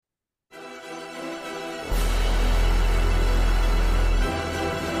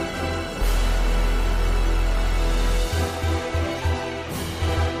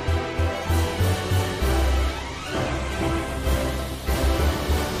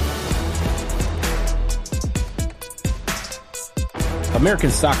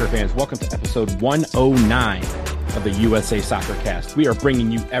American soccer fans, welcome to episode 109 of the USA Soccer Cast. We are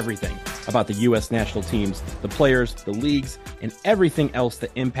bringing you everything about the U.S. national teams, the players, the leagues, and everything else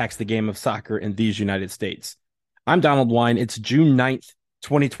that impacts the game of soccer in these United States. I'm Donald Wine. It's June 9th,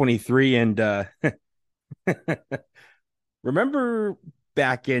 2023, and remember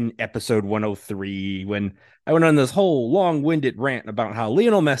back in episode 103 when I went on this whole long-winded rant about how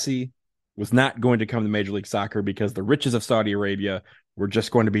Lionel Messi was not going to come to Major League Soccer because the riches of Saudi Arabia were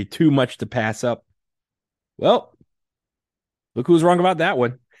just going to be too much to pass up? Well, look who's wrong about that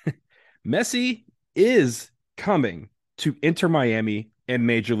one. Messi is coming to Inter Miami and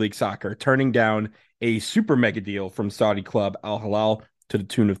Major League Soccer, turning down a super mega deal from Saudi club Al Hilal to the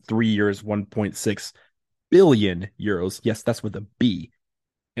tune of 3 years, 1.6 billion euros. Yes, that's with a B.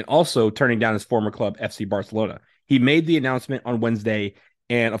 And also turning down his former club, FC Barcelona. He made the announcement on Wednesday,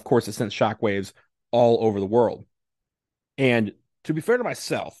 and of course, it sent shockwaves all over the world. And to be fair to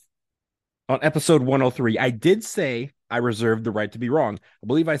myself, on episode 103, I did say I reserved the right to be wrong. I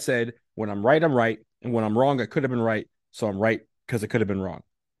believe I said, when I'm right, I'm right. And when I'm wrong, I could have been right. So I'm right because it could have been wrong.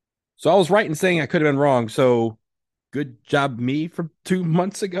 So I was right in saying I could have been wrong. So good job me from 2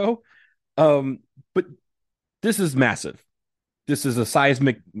 months ago. But this is massive. This is a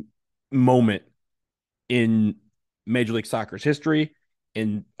seismic moment in Major League Soccer's history,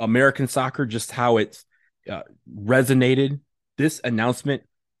 in American soccer, just how it's resonated. This announcement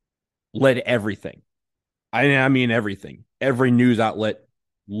led everything. I mean everything. Every news outlet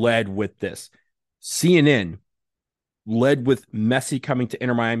led with this. CNN led with Messi coming to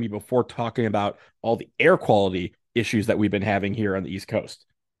Inter Miami before talking about all the air quality issues that we've been having here on the East Coast.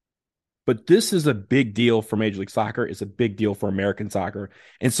 But this is a big deal for Major League Soccer. It's a big deal for American soccer.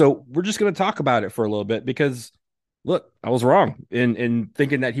 And so we're just going to talk about it for a little bit because, look, I was wrong in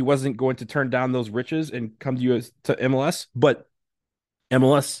thinking that he wasn't going to turn down those riches and come to MLS. But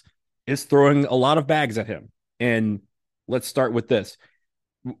MLS is throwing a lot of bags at him. And let's start with this.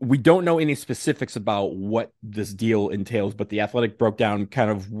 We don't know any specifics about what this deal entails, but The Athletic broke down kind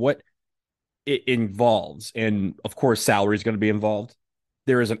of what it involves. And of course, salary is going to be involved.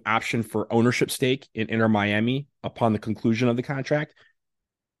 There is an option for ownership stake in Inter Miami upon the conclusion of the contract.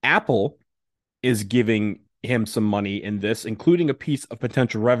 Apple is giving him some money in this, including a piece of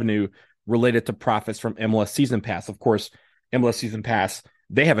potential revenue related to profits from MLS Season Pass. Of course, MLS Season Pass,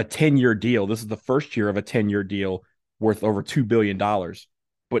 they have a 10-year deal. This is the first year of a 10-year deal worth over $2 billion.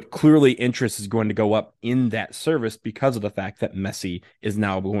 But clearly interest is going to go up in that service because of the fact that Messi is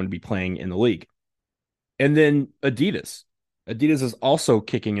now going to be playing in the league. And then Adidas. Adidas is also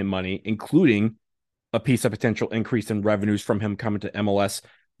kicking in money, including a piece of potential increase in revenues from him coming to MLS.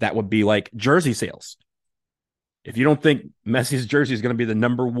 That would be like jersey sales. If you don't think Messi's jersey is going to be the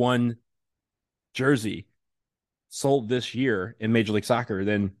number one jersey sold this year in Major League Soccer,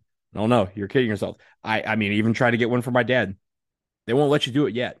 then no, you're kidding yourself. I mean, even try to get one for my dad. They won't let you do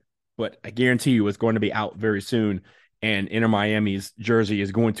it yet, but I guarantee you it's going to be out very soon. And Inter Miami's jersey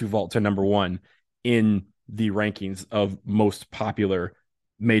is going to vault to number one in the rankings of most popular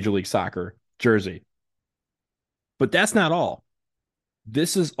Major League Soccer jersey. But that's not all.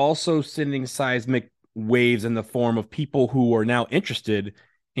 This is also sending seismic waves in the form of people who are now interested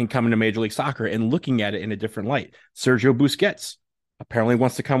in coming to Major League Soccer and looking at it in a different light. Sergio Busquets apparently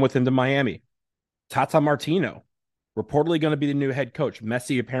wants to come with him to Miami. Tata Martino, reportedly going to be the new head coach.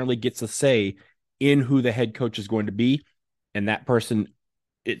 Messi apparently gets a say in who the head coach is going to be, and that person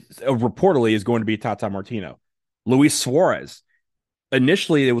reportedly is going to be Tata Martino. Luis Suarez.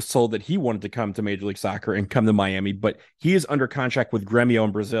 Initially, it was told that he wanted to come to Major League Soccer and come to Miami, but he is under contract with Grêmio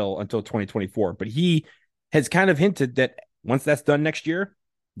in Brazil until 2024. But he has kind of hinted that once that's done next year,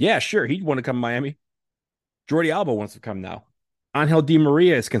 yeah, sure, he'd want to come to Miami. Jordi Alba wants to come now. Angel Di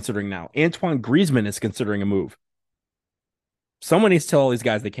Maria is considering now. Antoine Griezmann is considering a move. Someone needs to tell all these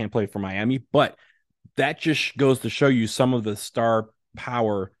guys they can't play for Miami, but that just goes to show you some of the star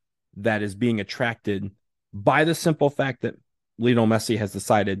power that is being attracted by the simple fact that Lionel Messi has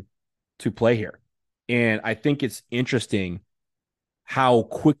decided to play here. And I think it's interesting how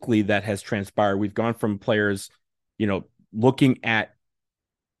quickly that has transpired. We've gone from players, looking at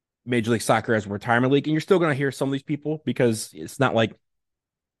Major League Soccer as a retirement league, and you're still going to hear some of these people because it's not like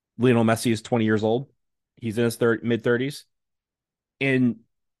Lionel Messi is 20 years old. He's in his mid-30s.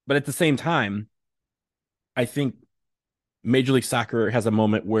 But at the same time, I think Major League Soccer has a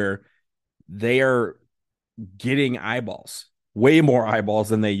moment where they are getting eyeballs, way more eyeballs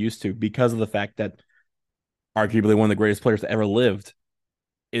than they used to, because of the fact that arguably one of the greatest players that ever lived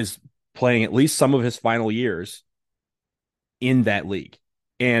is playing at least some of his final years in that league.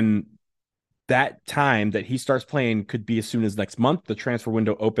 And that time that he starts playing could be as soon as next month. The transfer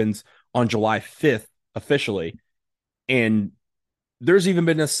window opens on July 5th officially. And there's even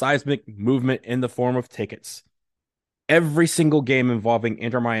been a seismic movement in the form of tickets. Every single game involving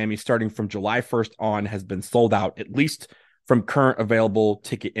Inter Miami starting from July 1st on has been sold out, at least from current available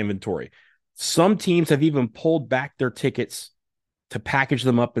ticket inventory. Some teams have even pulled back their tickets to package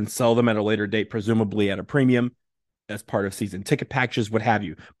them up and sell them at a later date, presumably at a premium as part of season ticket packages, what have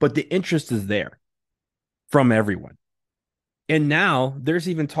you. But the interest is there from everyone. And now there's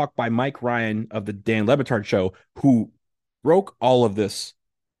even talk by Mike Ryan of the Dan Le Batard show, who broke all of this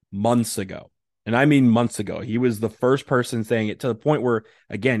months ago. And I mean months ago. He was the first person saying it, to the point where,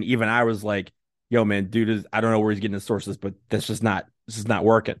 again, even I was like, yo, man, dude, I don't know where he's getting his sources, but this is not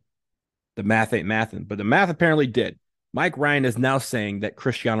working. The math ain't mathing. But the math apparently did. Mike Ryan is now saying that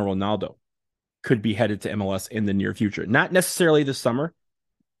Cristiano Ronaldo could be headed to MLS in the near future. Not necessarily this summer,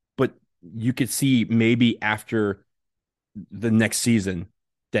 but you could see maybe after the next season,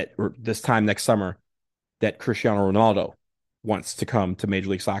 that, or this time next summer, that Cristiano Ronaldo wants to come to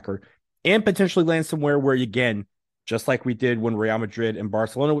Major League Soccer and potentially land somewhere where, again, just like we did when Real Madrid and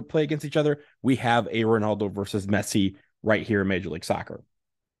Barcelona would play against each other, we have a Ronaldo versus Messi right here in Major League Soccer.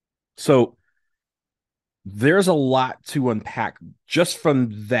 So there's a lot to unpack just from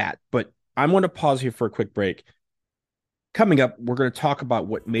that, but I'm going to pause here for a quick break. Coming up, we're going to talk about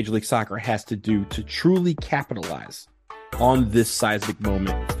what Major League Soccer has to do to truly capitalize on this seismic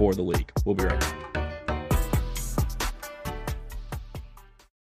moment for the league. We'll be right back.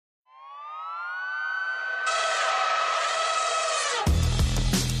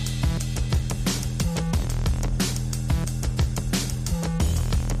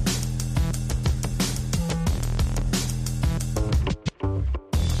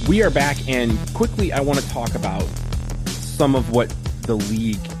 We are back, and quickly I want to talk about some of what the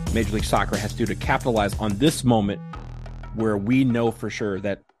league, Major League Soccer, has to do to capitalize on this moment where we know for sure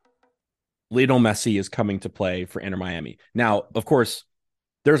that Lionel Messi is coming to play for Inter Miami. Now, of course,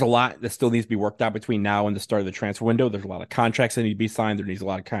 there's a lot that still needs to be worked out between now and the start of the transfer window. There's a lot of contracts that need to be signed. There needs a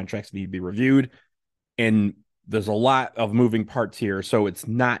lot of contracts that need to be reviewed. And there's a lot of moving parts here. So it's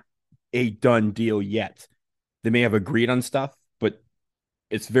not a done deal yet. They may have agreed on stuff, but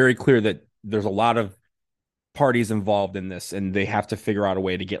it's very clear that there's a lot of parties involved in this, and they have to figure out a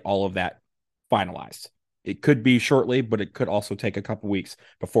way to get all of that finalized. It could be shortly, but it could also take a couple weeks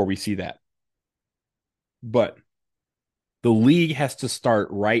before we see that. But the league has to start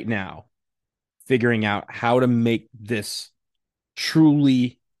right now figuring out how to make this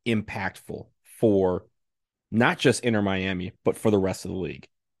truly impactful for not just Inter Miami, but for the rest of the league.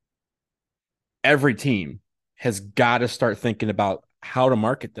 Every team has got to start thinking about how to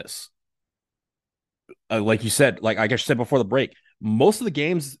market this. Like you said, like I guess you said before the break, most of the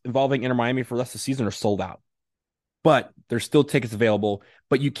games involving Inter Miami for the rest of the season are sold out, but there's still tickets available.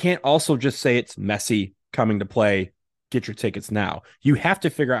 But you can't also just say it's Messi coming to play. Get your tickets now. You have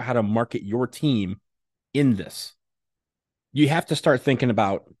to figure out how to market your team in this. You have to start thinking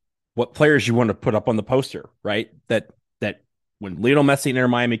about what players you want to put up on the poster, right? That when Lionel Messi and Inter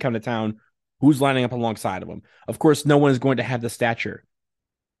Miami come to town, who's lining up alongside of him? Of course, no one is going to have the stature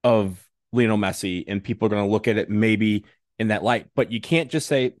of Lionel Messi, and people are going to look at it maybe in that light. But you can't just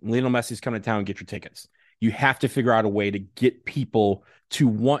say Lionel Messi's coming to town, get your tickets. You have to figure out a way to get people to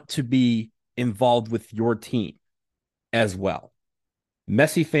want to be involved with your team as well.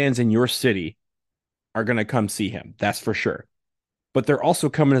 Messi fans in your city are going to come see him. That's for sure. But they're also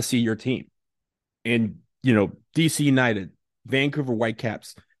coming to see your team. And, DC United, Vancouver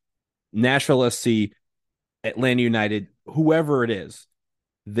Whitecaps, Nashville SC, Atlanta United, whoever it is,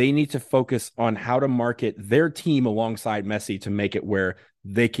 they need to focus on how to market their team alongside Messi to make it where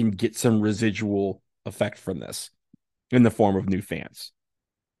they can get some residual effect from this in the form of new fans.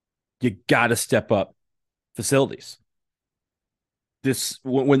 You got to step up facilities.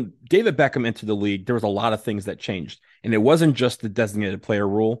 When David Beckham entered the league, there was a lot of things that changed. And it wasn't just the designated player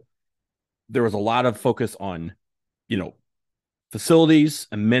rule. There was a lot of focus on, facilities,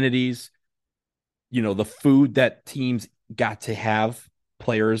 amenities, the food that teams got to have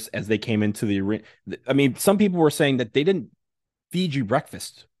players as they came into the arena. I mean, some people were saying that they didn't feed you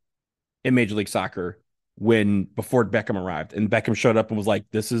breakfast in Major League Soccer before Beckham arrived, and Beckham showed up and was like,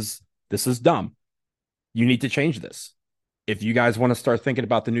 this is dumb. You need to change this. If you guys want to start thinking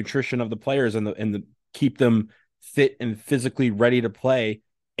about the nutrition of the players and the keep them fit and physically ready to play,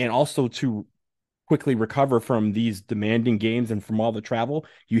 and also to quickly recover from these demanding games and from all the travel,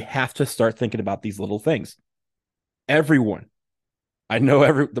 you have to start thinking about these little things. Everyone, I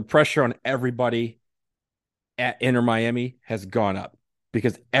know the pressure on everybody at Inter Miami has gone up.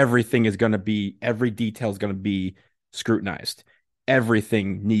 because every detail is going to be scrutinized.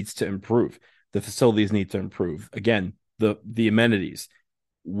 Everything needs to improve. The facilities need to improve. Again, the amenities,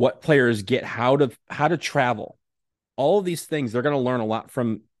 what players get, how to travel, all of these things. They're going to learn a lot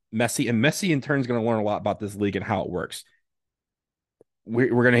from Messi, and Messi in turn is going to learn a lot about this league and how it works.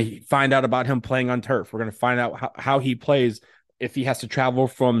 We're going to find out about him playing on turf. We're going to find out how he plays if he has to travel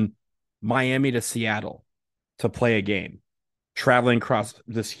from Miami to Seattle to play a game, traveling across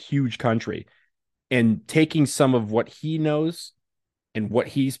this huge country and taking some of what he knows and what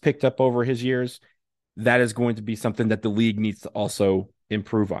he's picked up over his years. That is going to be something that the league needs to also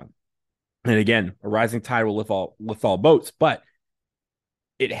improve on. And again, a rising tide will lift all boats, but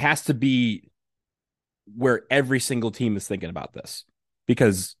it has to be where every single team is thinking about this,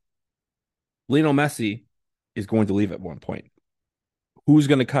 because Lionel Messi is going to leave at one point. Who's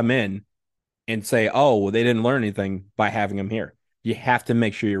going to come in and say, oh, well, they didn't learn anything by having him here? You have to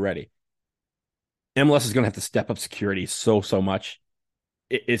make sure you're ready. MLS is going to have to step up security so much.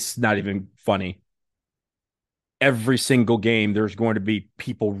 It's not even funny. Every single game, there's going to be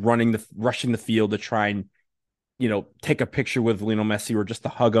people rushing the field to try and, take a picture with Lionel Messi or just to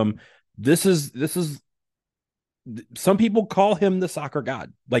hug him. This is some people call him the soccer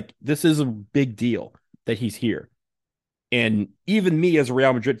god. Like, this is a big deal that he's here. And even me as a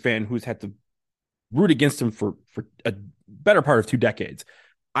Real Madrid fan who's had to root against him for a better part of 2 decades,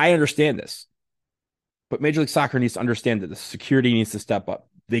 I understand this. But Major League Soccer needs to understand that the security needs to step up.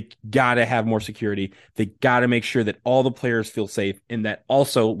 They got to have more security. They got to make sure that all the players feel safe and that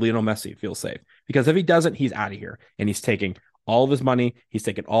also Lionel Messi feels safe. Because if he doesn't, he's out of here. And he's taking all of his money. He's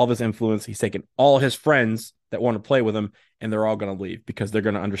taking all of his influence. He's taking all his friends that want to play with him, and they're all going to leave because they're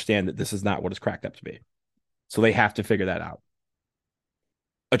going to understand that this is not what it's cracked up to be. So they have to figure that out.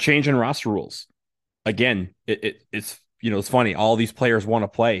 A change in roster rules. Again, it's funny. All these players want to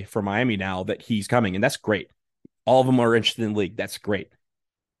play for Miami now that he's coming, and that's great. All of them are interested in the league. That's great.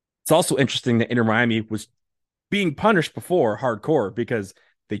 It's also interesting that Inter Miami was being punished before hardcore because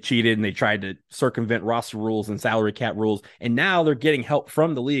they cheated and they tried to circumvent roster rules and salary cap rules. And now they're getting help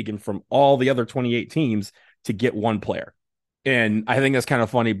from the league and from all the other 28 teams to get one player. And I think that's kind of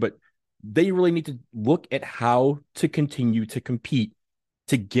funny, but they really need to look at how to continue to compete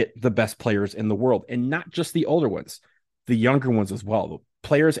to get the best players in the world, and not just the older ones, the younger ones as well, the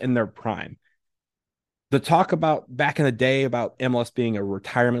players in their prime. The talk about back in the day about MLS being a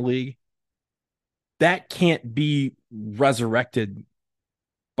retirement league, that can't be resurrected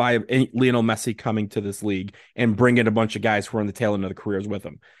by Lionel Messi coming to this league and bringing a bunch of guys who are on the tail end of the careers with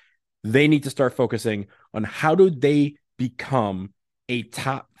him. They need to start focusing on how do they become a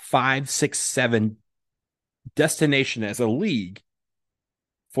top 5, 6, 7 destination as a league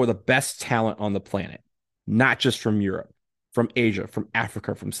for the best talent on the planet, not just from Europe, from Asia, from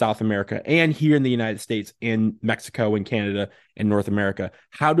Africa, from South America, and here in the United States, in Mexico and Canada and North America.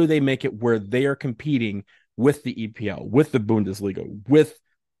 How do they make it where they are competing with the EPL, with the Bundesliga, with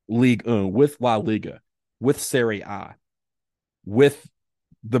Ligue 1, with La Liga, with Serie A, with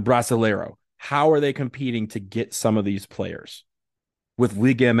the Brasileiro? How are they competing to get some of these players? With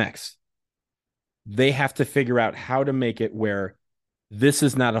Liga MX, they have to figure out how to make it where this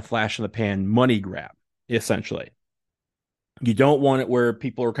is not a flash in the pan money grab, essentially. You don't want it where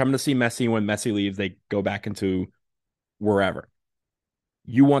people are coming to see Messi. When Messi leaves, they go back into wherever.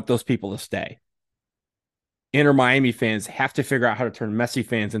 You want those people to stay. Inter Miami fans have to figure out how to turn Messi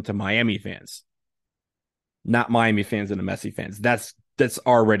fans into Miami fans, not Miami fans into Messi fans. That's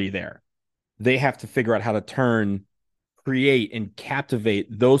already there. They have to figure out how to create, and captivate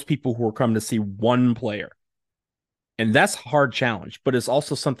those people who are coming to see one player. And that's a hard challenge, but it's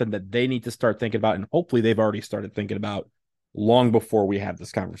also something that they need to start thinking about, and hopefully they've already started thinking about long before we have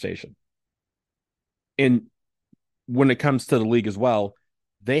this conversation. And when it comes to the league as well,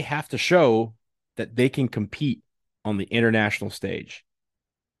 they have to show that they can compete on the international stage.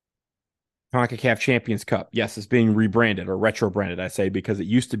 CONCACAF Champions Cup, yes, it's being rebranded or retro-branded, I say, because it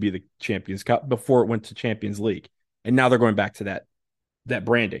used to be the Champions Cup before it went to Champions League. And now they're going back to that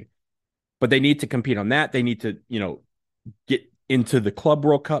branding. But they need to compete on that. They need to, get into the Club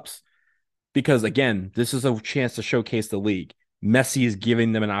World Cups, because, again, this is a chance to showcase the league. Messi is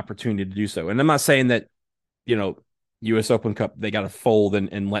giving them an opportunity to do so. And I'm not saying that, U.S. Open Cup, they got to fold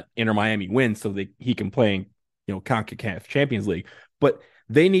and let Inter Miami win so that he can play in, CONCACAF Champions League. But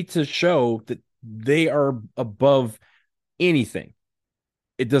they need to show that they are above anything.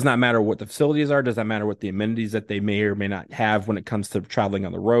 It does not matter what the facilities are. It does not matter what the amenities that they may or may not have when it comes to traveling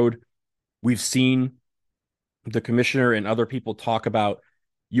on the road. We've seen the commissioner and other people talk about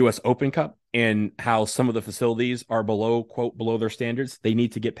U.S. Open Cup and how some of the facilities are below their standards. They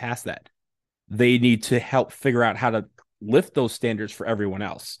need to get past that. They need to help figure out how to lift those standards for everyone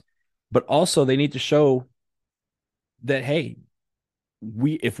else. But also they need to show that, hey,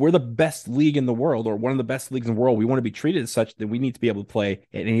 if we're the best league in the world or one of the best leagues in the world, we want to be treated as such that we need to be able to play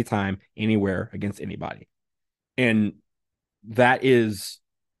at any time, anywhere against anybody. And that is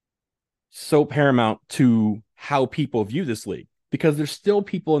so paramount to how people view this league, because there's still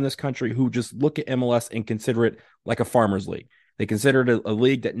people in this country who just look at MLS and consider it like a farmer's league. They consider it a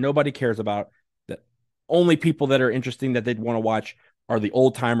league that nobody cares about, that only people that are interesting that they'd want to watch are the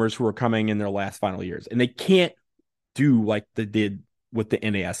old timers who are coming in their last final years. And they can't do like they did with the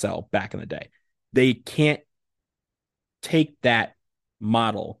NASL back in the day. They can't take that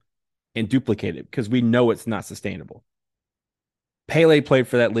model and duplicate it because we know it's not sustainable. Pele played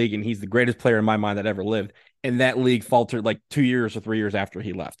for that league, and he's the greatest player in my mind that ever lived. And that league faltered like 2 years or 3 years after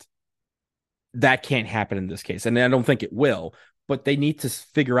he left. That can't happen in this case. And I don't think it will, but they need to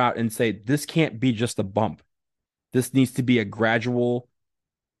figure out and say, this can't be just a bump. This needs to be a gradual,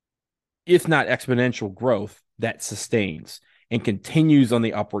 if not exponential growth that sustains and continues on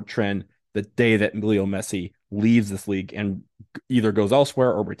the upward trend the day that Leo Messi leaves this league and either goes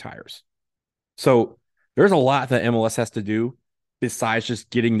elsewhere or retires. So there's a lot that MLS has to do besides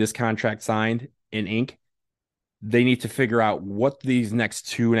just getting this contract signed in ink. They need to figure out what these next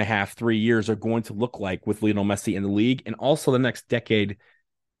 2.5, 3 years are going to look like with Lionel Messi in the league, and also the next decade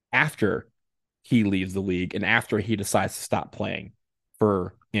after he leaves the league and after he decides to stop playing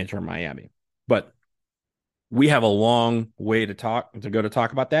for Inter Miami. But we have a long way to talk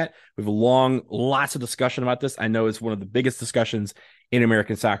about that. We have lots of discussion about this. I know it's one of the biggest discussions in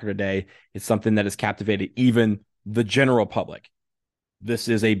American soccer today. It's something that has captivated even the general public. This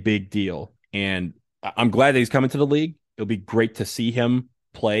is a big deal, and I'm glad that he's coming to the league. It'll be great to see him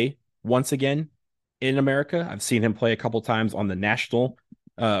play once again in America. I've seen him play a couple times on the national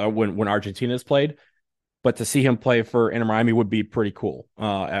when Argentina's played, but to see him play for Inter Miami would be pretty cool.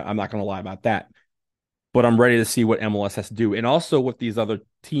 I'm not going to lie about that. But I'm ready to see what MLS has to do, and also what these other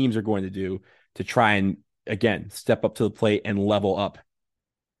teams are going to do to try and, again, step up to the plate and level up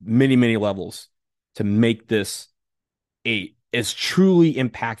many, many levels to make this as truly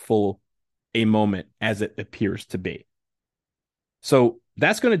impactful a moment as it appears to be. So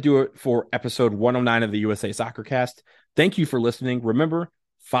that's going to do it for episode 109 of the USA Soccer Cast. Thank you for listening. Remember,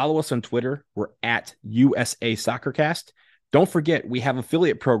 follow us on Twitter. We're at USA Soccer Cast. Don't forget, we have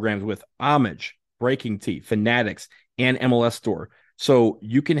affiliate programs with Homage, Breaking Tea, Fanatics, and MLS Store. So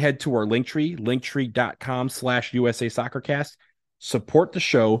you can head to our linktree.com/USA Soccercast, support the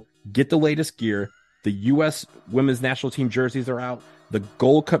show, get the latest gear. The U.S. women's national team jerseys are out. The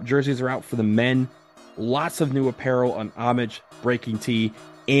Gold Cup jerseys are out for the men. Lots of new apparel on Homage, Breaking Tea,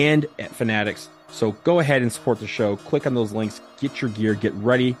 and at Fanatics. So go ahead and support the show. Click on those links. Get your gear. Get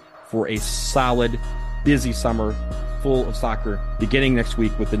ready for a solid, busy summer full of soccer beginning next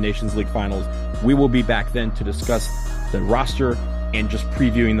week with the Nations League finals. We will be back then to discuss the roster and just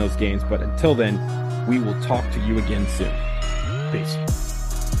previewing those games. But until then, we will talk to you again soon. Peace.